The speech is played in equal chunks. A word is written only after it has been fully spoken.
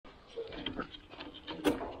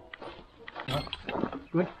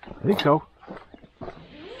Good. I think so.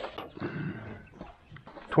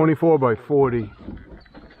 24 by 40.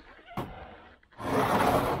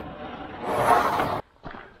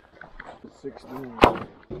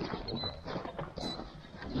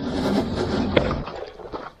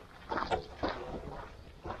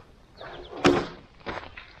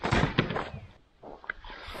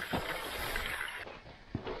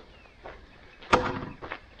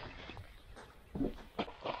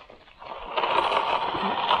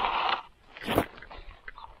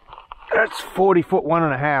 That's 40 foot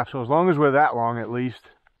 1.5, so as long as we're that long at least.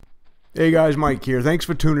 Hey guys, Mike here. Thanks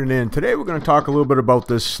for tuning in. Today we're going to talk a little bit about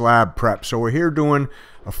this slab prep. So we're here doing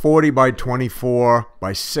a 40 by 24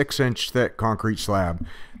 by 6 inch thick concrete slab.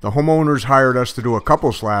 The homeowners hired us to do a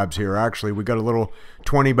couple slabs here. Actually, we got a little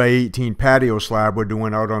 20 by 18 patio slab we're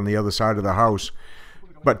doing out on the other side of the house.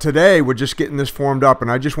 But today we're just getting this formed up,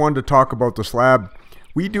 and I just wanted to talk about the slab.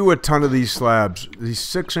 We do a ton of these slabs. These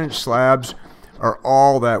 6 inch slabs are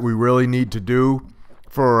all that we really need to do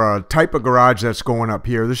for a type of garage that's going up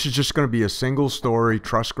here. This is just going to be a single story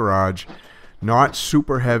truss garage, not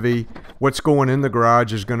super heavy. What's going in the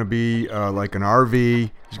garage is going to be like an RV.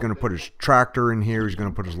 He's going to put his tractor in here. He's going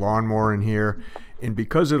to put his lawnmower in here. And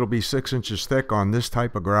because it'll be 6 inches thick on this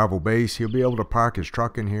type of gravel base, he'll be able to park his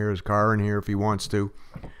truck in here, his car in here if he wants to.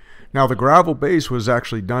 Now the gravel base was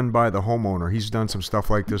actually done by the homeowner. He's done some stuff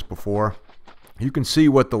like this before. You can see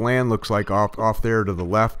what the land looks like off there to the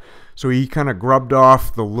left. So he kind of grubbed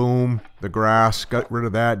off the loam, the grass, got rid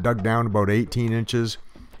of that, dug down about 18 inches,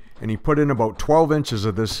 and he put in about 12 inches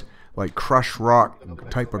of this like crushed rock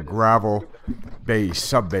type of gravel base,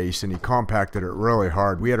 sub base, and he compacted it really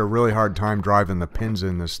hard. We had a really hard time driving the pins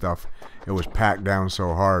in this stuff. It was packed down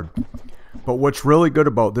so hard. But what's really good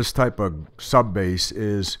about this type of sub base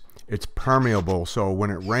is it's permeable. So when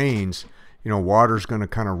it rains, you know, water's going to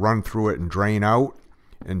kind of run through it and drain out,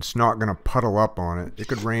 and it's not going to puddle up on it. It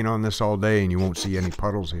could rain on this all day and you won't see any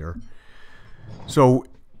puddles here. So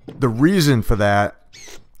the reason for that,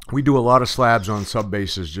 we do a lot of slabs on sub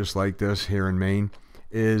bases just like this here in Maine,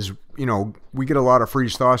 is, you know, we get a lot of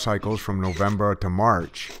freeze thaw cycles from November to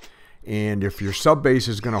March. And if your sub base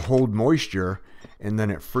is going to hold moisture and then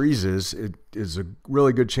it freezes, it is a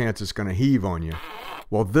really good chance it's going to heave on you.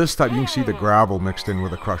 Well, this type, you can see the gravel mixed in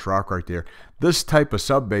with the crushed rock right there. This type of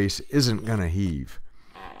sub base isn't going to heave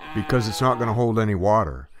because it's not going to hold any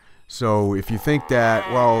water. So if you think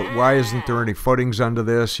that, well, why isn't there any footings under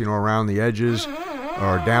this, you know, around the edges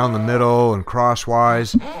or down the middle and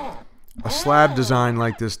crosswise? A slab design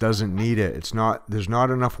like this doesn't need it. It's not, there's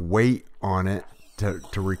not enough weight on it to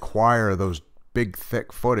require those big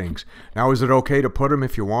thick footings. Now, is it okay to put them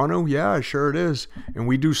if you want to? Yeah, sure it is. And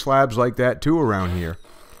we do slabs like that too around here.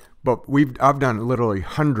 But I've done literally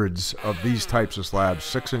hundreds of these types of slabs,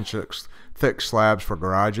 6 inch thick slabs for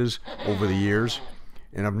garages over the years,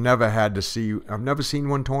 and I've never seen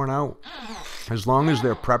one torn out. As long as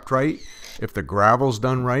they're prepped right, if the gravel's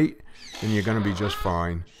done right, then you're going to be just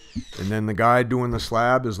fine. And then the guy doing the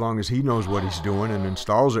slab, as long as he knows what he's doing and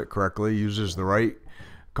installs it correctly, uses the right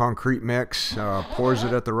concrete mix, pours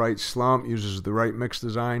it at the right slump, uses the right mix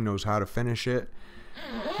design, knows how to finish it.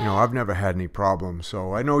 You know, I've never had any problems.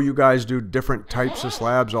 So I know you guys do different types of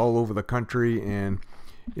slabs all over the country, and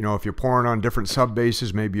you know, if you're pouring on different sub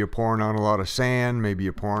bases, maybe you're pouring on a lot of sand, maybe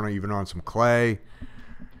you're pouring even on some clay.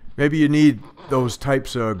 Maybe you need those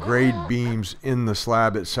types of grade beams in the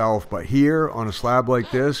slab itself, but here on a slab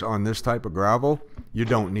like this, on this type of gravel, you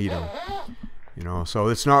don't need them. You know, so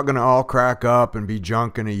it's not going to all crack up and be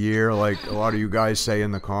junk in a year like a lot of you guys say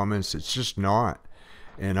in the comments. It's just not.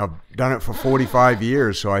 And I've done it for 45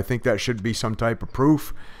 years, so I think that should be some type of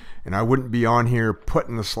proof. And I wouldn't be on here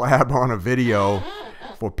putting the slab on a video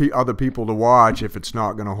for other people to watch if it's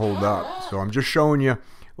not going to hold up. So I'm just showing you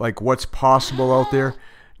like what's possible out there.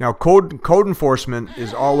 Now, code enforcement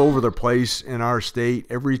is all over the place in our state.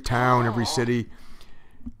 Every town, every city,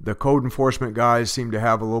 the code enforcement guys seem to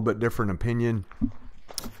have a little bit different opinion.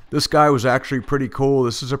 This guy was actually pretty cool.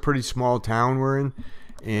 This is a pretty small town we're in,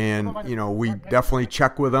 and you know, we definitely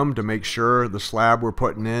check with them to make sure the slab we're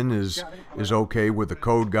putting in is okay with the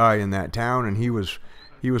code guy in that town, and he was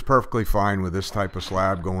perfectly fine with this type of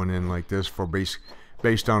slab going in like this for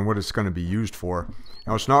based on what it's going to be used for.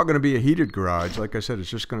 Now, it's not going to be a heated garage. Like I said, it's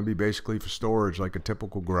just going to be basically for storage like a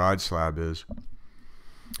typical garage slab is.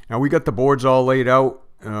 Now, we got the boards all laid out.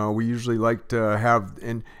 We usually like to have,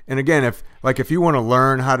 and again, if you want to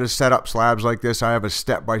learn how to set up slabs like this, I have a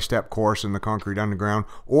step-by-step course in the Concrete Underground,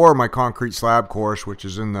 or my concrete slab course, which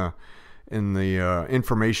is in the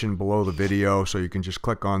information below the video, so you can just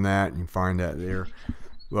click on that and find that there.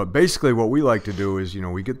 But basically what we like to do is,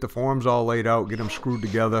 we get the forms all laid out, get them screwed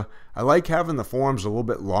together. I like having the forms a little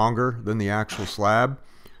bit longer than the actual slab.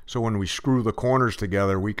 So when we screw the corners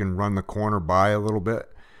together, we can run the corner by a little bit.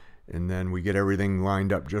 And then we get everything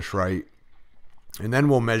lined up just right. And then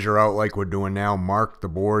we'll measure out like we're doing now, mark the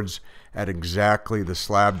boards at exactly the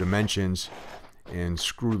slab dimensions and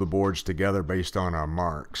screw the boards together based on our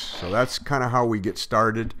marks. So that's kind of how we get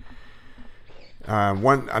started.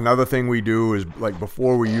 Another thing we do is, like,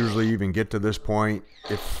 before we usually even get to this point,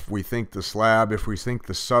 if we think the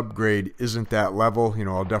subgrade isn't that level,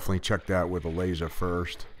 I'll definitely check that with a laser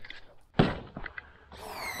first.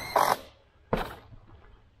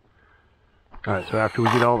 Alright, so after we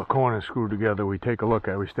get all the corners screwed together, we take a look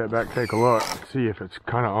at it. We step back, take a look, see if it's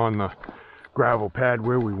kind of on the gravel pad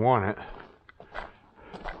where we want it.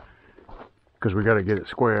 Because we got to get it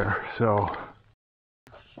square, so...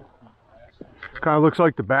 Kind of looks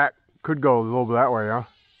like the back could go a little bit that way, huh?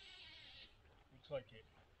 Looks like it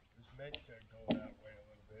was meant to go that way a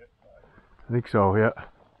little bit. But... I think so, yeah.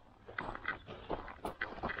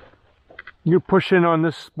 You push in on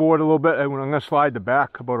this board a little bit, and I'm going to slide the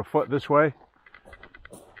back about a foot this way.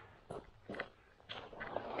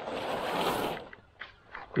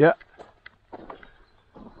 Yeah.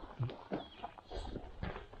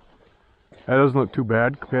 That doesn't look too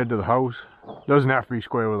bad compared to the house. Doesn't have to be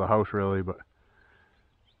square with the house really, but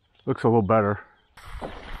looks a little better.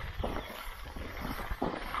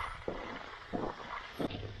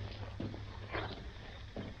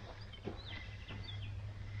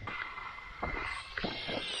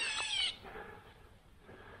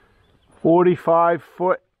 "45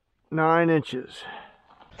 foot 9 inches.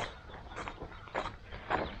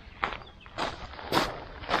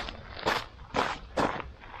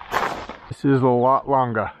 This is a lot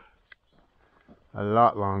longer. A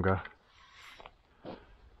lot longer.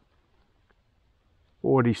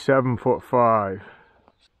 47 foot 5.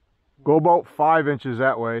 Go about 5 inches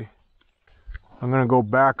that way. I'm going to go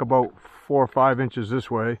back about 4 or 5 inches this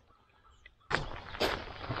way.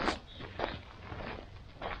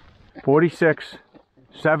 46,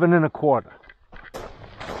 7 1/4.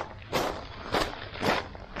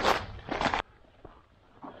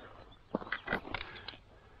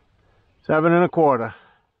 Seven and a quarter.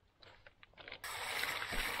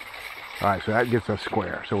 Alright, so that gets us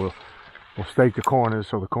square. So we'll stake the corners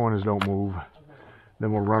so the corners don't move.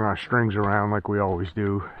 Then we'll run our strings around like we always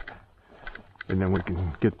do. And then we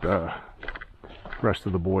can get the rest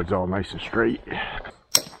of the boards all nice and straight.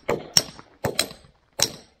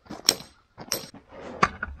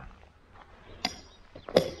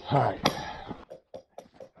 Alright.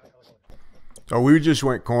 So we just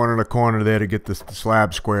went corner to corner there to get the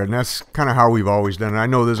slab squared, and that's kind of how we've always done it. I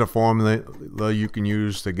know there's a formula you can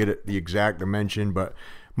use to get it the exact dimension, but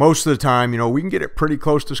most of the time, we can get it pretty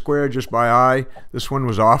close to square just by eye. This one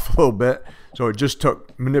was off a little bit, so it just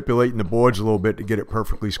took manipulating the boards a little bit to get it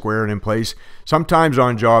perfectly square and in place. Sometimes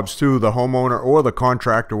on jobs too, the homeowner or the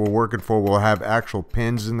contractor we're working for will have actual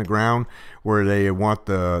pins in the ground where they want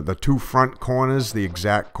the two front corners, the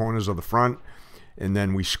exact corners of the front, and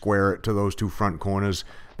then we square it to those two front corners.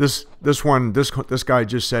 This guy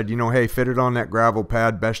just said, hey, fit it on that gravel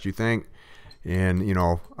pad best you think, and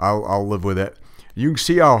I'll live with it. You can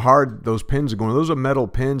see how hard those pins are going. Those are metal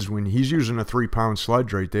pins. When he's using a 3-pound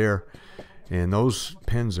sludge right there, and those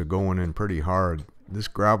pins are going in pretty hard. This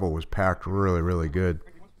gravel was packed really, really good.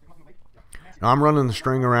 Now I'm running the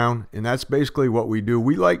string around, and that's basically what we do.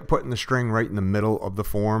 We like putting the string right in the middle of the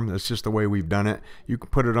form. That's just the way we've done it. You can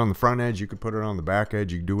put it on the front edge, you can put it on the back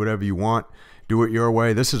edge, you can do whatever you want. Do it your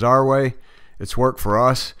way. This is our way. It's worked for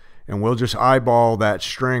us, and we'll just eyeball that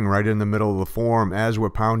string right in the middle of the form as we're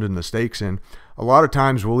pounding the stakes in. A lot of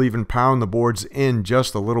times we'll even pound the boards in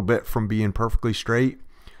just a little bit from being perfectly straight.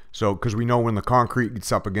 So, because we know when the concrete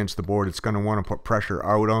gets up against the board, it's going to want to put pressure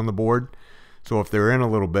out on the board. So if they're in a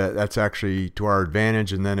little bit, that's actually to our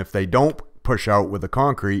advantage. And then if they don't push out with the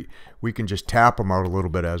concrete, we can just tap them out a little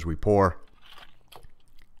bit as we pour.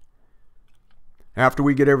 After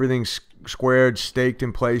we get everything squared, staked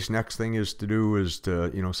in place, next thing is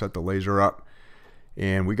to set the laser up.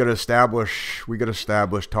 And we got to establish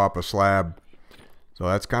top of slab. So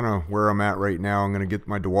that's kind of where I'm at right now. I'm going to get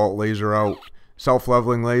my DeWalt laser out.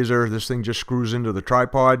 Self-leveling laser. This thing just screws into the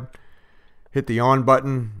tripod. Hit the on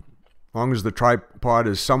button. As long as the tripod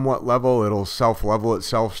is somewhat level, it'll self-level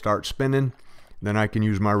itself, start spinning. Then I can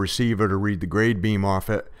use my receiver to read the grade beam off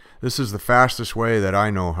it. This is the fastest way that I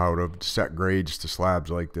know how to set grades to slabs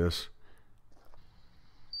like this.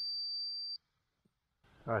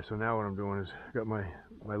 Alright, so now what I'm doing is got my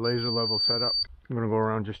laser level set up. I'm going to go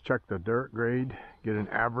around, just check the dirt grade, get an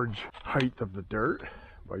average height of the dirt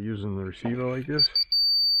by using the receiver like this.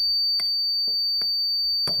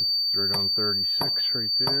 It's right on 36 right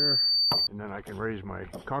there. And then I can raise my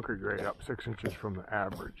concrete grade up 6 inches from the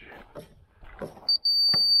average.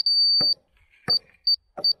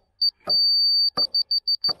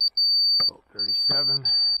 About 37.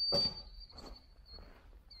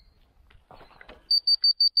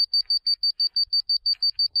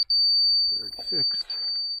 36.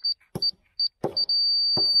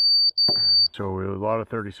 So a lot of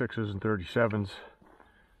 36s and 37s.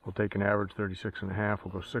 We'll take an average 36 and a half.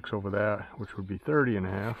 We'll go 6 over that, which would be 30 and a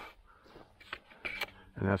half.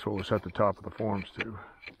 And that's what we'll set the top of the forms to.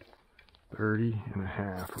 30 and a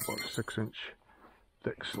half, about a 6-inch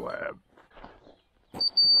thick slab.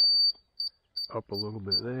 Up a little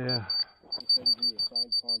bit there.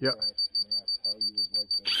 Yep.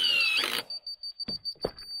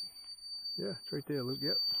 Yeah, it's right there, Luke.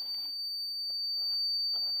 Yep.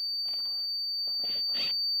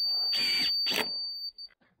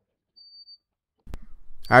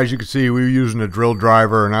 As you can see, we were using a drill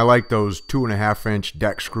driver, and I like those 2.5-inch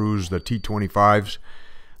deck screws, the T25s.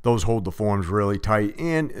 Those hold the forms really tight,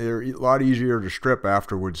 and they're a lot easier to strip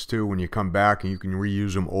afterwards too when you come back, and you can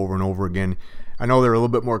reuse them over and over again. I know they're a little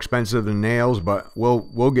bit more expensive than nails, but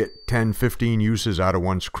we'll get 10, 15 uses out of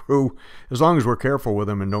one screw as long as we're careful with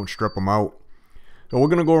them and don't strip them out. So we're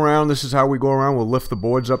going to go around. This is how we go around. We'll lift the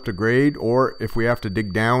boards up to grade, or if we have to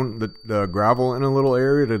dig down the gravel in a little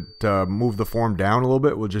area to move the form down a little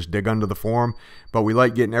bit, we'll just dig under the form. But we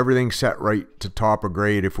like getting everything set right to top of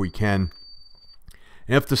grade if we can.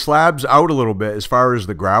 And if the slab's out a little bit as far as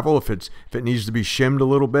the gravel, if it needs to be shimmed a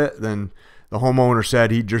little bit, then the homeowner said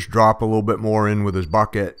he'd just drop a little bit more in with his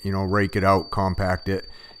bucket, you know, rake it out, compact it,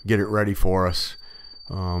 get it ready for us.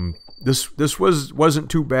 This wasn't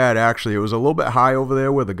too bad, actually. It was a little bit high over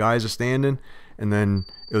there where the guys are standing, and then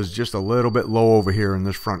it was just a little bit low over here in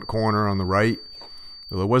this front corner on the right.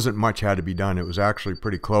 So there wasn't much had to be done. It was actually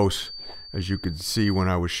pretty close, as you could see when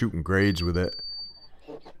I was shooting grades with it.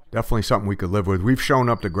 Definitely something we could live with. We've shown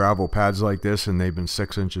up to gravel pads like this, and they've been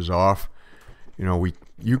 6 inches off. You know,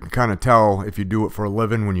 you can kind of tell if you do it for a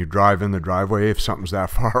living when you drive in the driveway if something's that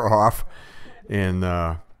far off.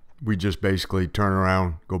 And we just basically turn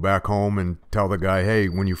around, go back home, and tell the guy, hey,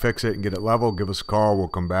 when you fix it and get it level, give us a call, we'll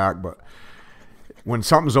come back. But when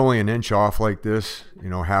something's only an inch off like this, you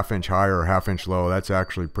know, 1/2 inch high or 1/2 inch low, that's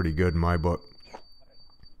actually pretty good in my book.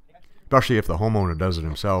 Especially if the homeowner does it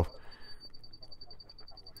himself.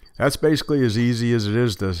 That's basically as easy as it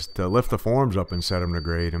is to lift the forms up and set them to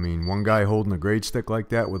grade. I mean, one guy holding a grade stick like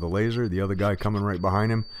that with a laser, the other guy coming right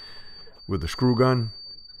behind him with a screw gun,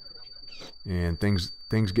 and things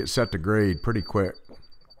get set to grade pretty quick.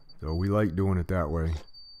 So we like doing it that way.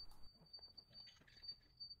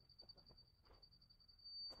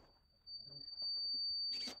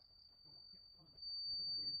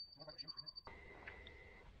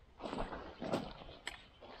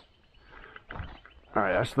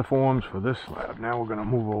 Alright, that's the forms for this slab. Now we're going to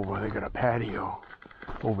move over. They got a patio.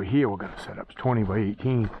 Over here we're going to set up 20 by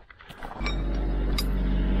 18.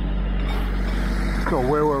 So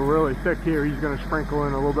where we're really thick here, he's going to sprinkle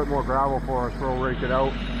in a little bit more gravel for us. We'll rake it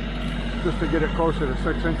out just to get it closer to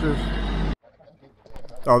 6 inches.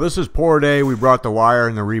 Oh, this is pour day. We brought the wire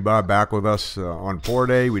and the rebar back with us on pour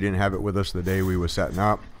day. We didn't have it with us the day we were setting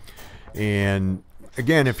up. And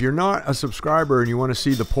again, if you're not a subscriber and you want to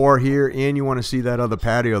see the pour here and you want to see that other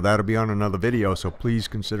patio, that'll be on another video. So please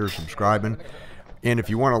consider subscribing. And if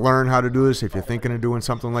you want to learn how to do this, if you're thinking of doing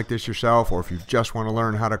something like this yourself, or if you just want to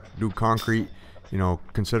learn how to do concrete, you know,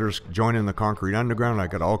 consider joining the Concrete Underground. I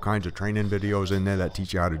got all kinds of training videos in there that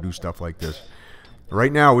teach you how to do stuff like this.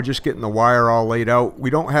 Right now, we're just getting the wire all laid out. We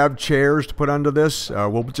don't have chairs to put under this.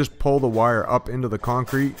 We'll just pull the wire up into the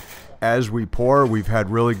concrete as we pour. We've had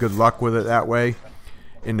really good luck with it that way.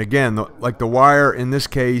 And again, like the wire in this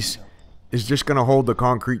case is just going to hold the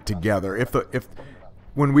concrete together.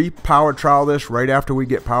 When we power trowel this, right after we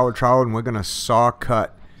get power troweled, and we're going to saw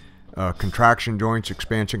cut contraction joints,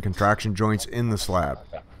 expansion contraction joints in the slab.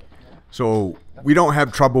 So we don't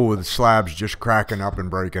have trouble with slabs just cracking up and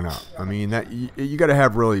breaking up. I mean, that you got to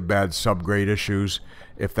have really bad subgrade issues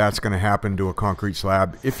if that's going to happen to a concrete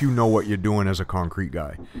slab, if you know what you're doing as a concrete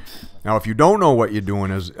guy. Now, if you don't know what you're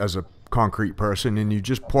doing as a concrete person, and you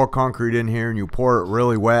just pour concrete in here and you pour it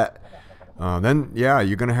really wet, then yeah,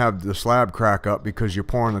 you're going to have the slab crack up because you're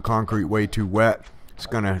pouring the concrete way too wet.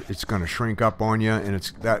 It's gonna shrink up on you, and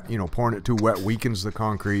it's that, you know, pouring it too wet weakens the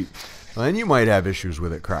concrete. Well, then you might have issues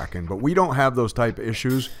with it cracking. But we don't have those type of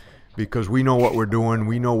issues because we know what we're doing.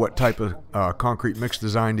 We know what type of concrete mix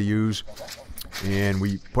design to use. and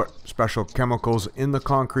we put special chemicals in the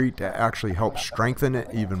concrete to actually help strengthen it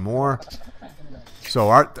even more. So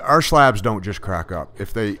our slabs don't just crack up.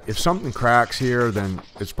 If something cracks here, then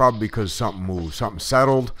it's probably because something moved, something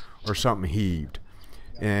settled, or something heaved.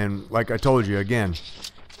 And like I told you, again,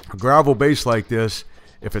 a gravel base like this,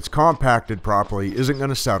 if it's compacted properly, isn't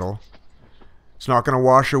going to settle. It's not going to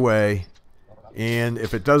wash away. And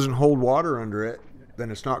if it doesn't hold water under it, then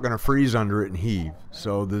it's not going to freeze under it and heave.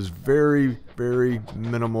 So there's very, very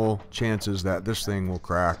minimal chances that this thing will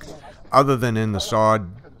crack, other than in the sawed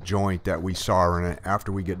joint that we saw in it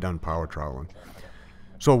after we get done power troweling.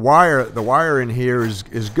 So the wire in here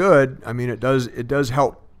is good. I mean, it does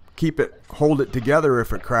help hold it together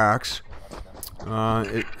if it cracks.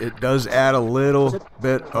 It does add a little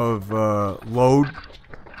bit of load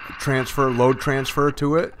transfer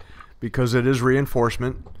to it because it is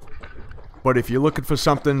reinforcement. But if you're looking for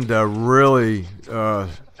something to really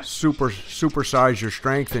supersize your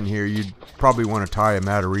strength in here, you'd probably want to tie a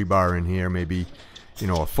mat of rebar in here, maybe, you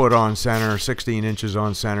know, a foot on center, 16 inches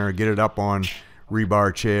on center, get it up on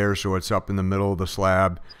rebar chair so it's up in the middle of the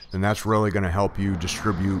slab. And that's really going to help you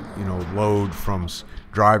distribute, you know, load from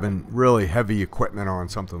driving really heavy equipment on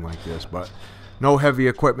something like this. But no heavy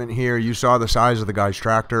equipment here. You saw the size of the guy's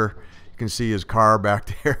tractor. You can see his car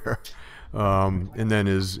back there. And then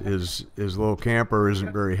his little camper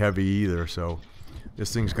isn't very heavy either. So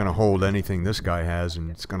this thing's going to hold anything this guy has, and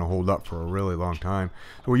it's going to hold up for a really long time.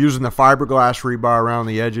 So we're using the fiberglass rebar around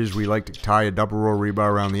the edges. We like to tie a double row rebar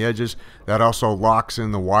around the edges. That also locks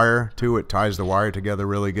in the wire too. It ties the wire together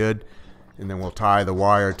really good. And then we'll tie the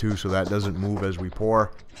wire too so that doesn't move as we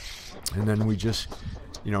pour. And then we just,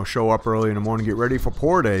 you know, show up early in the morning, get ready for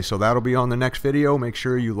pour day. So that'll be on the next video. Make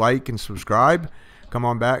sure you like and subscribe. Come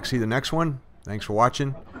on back, see the next one. Thanks for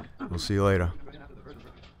watching. We'll see you later.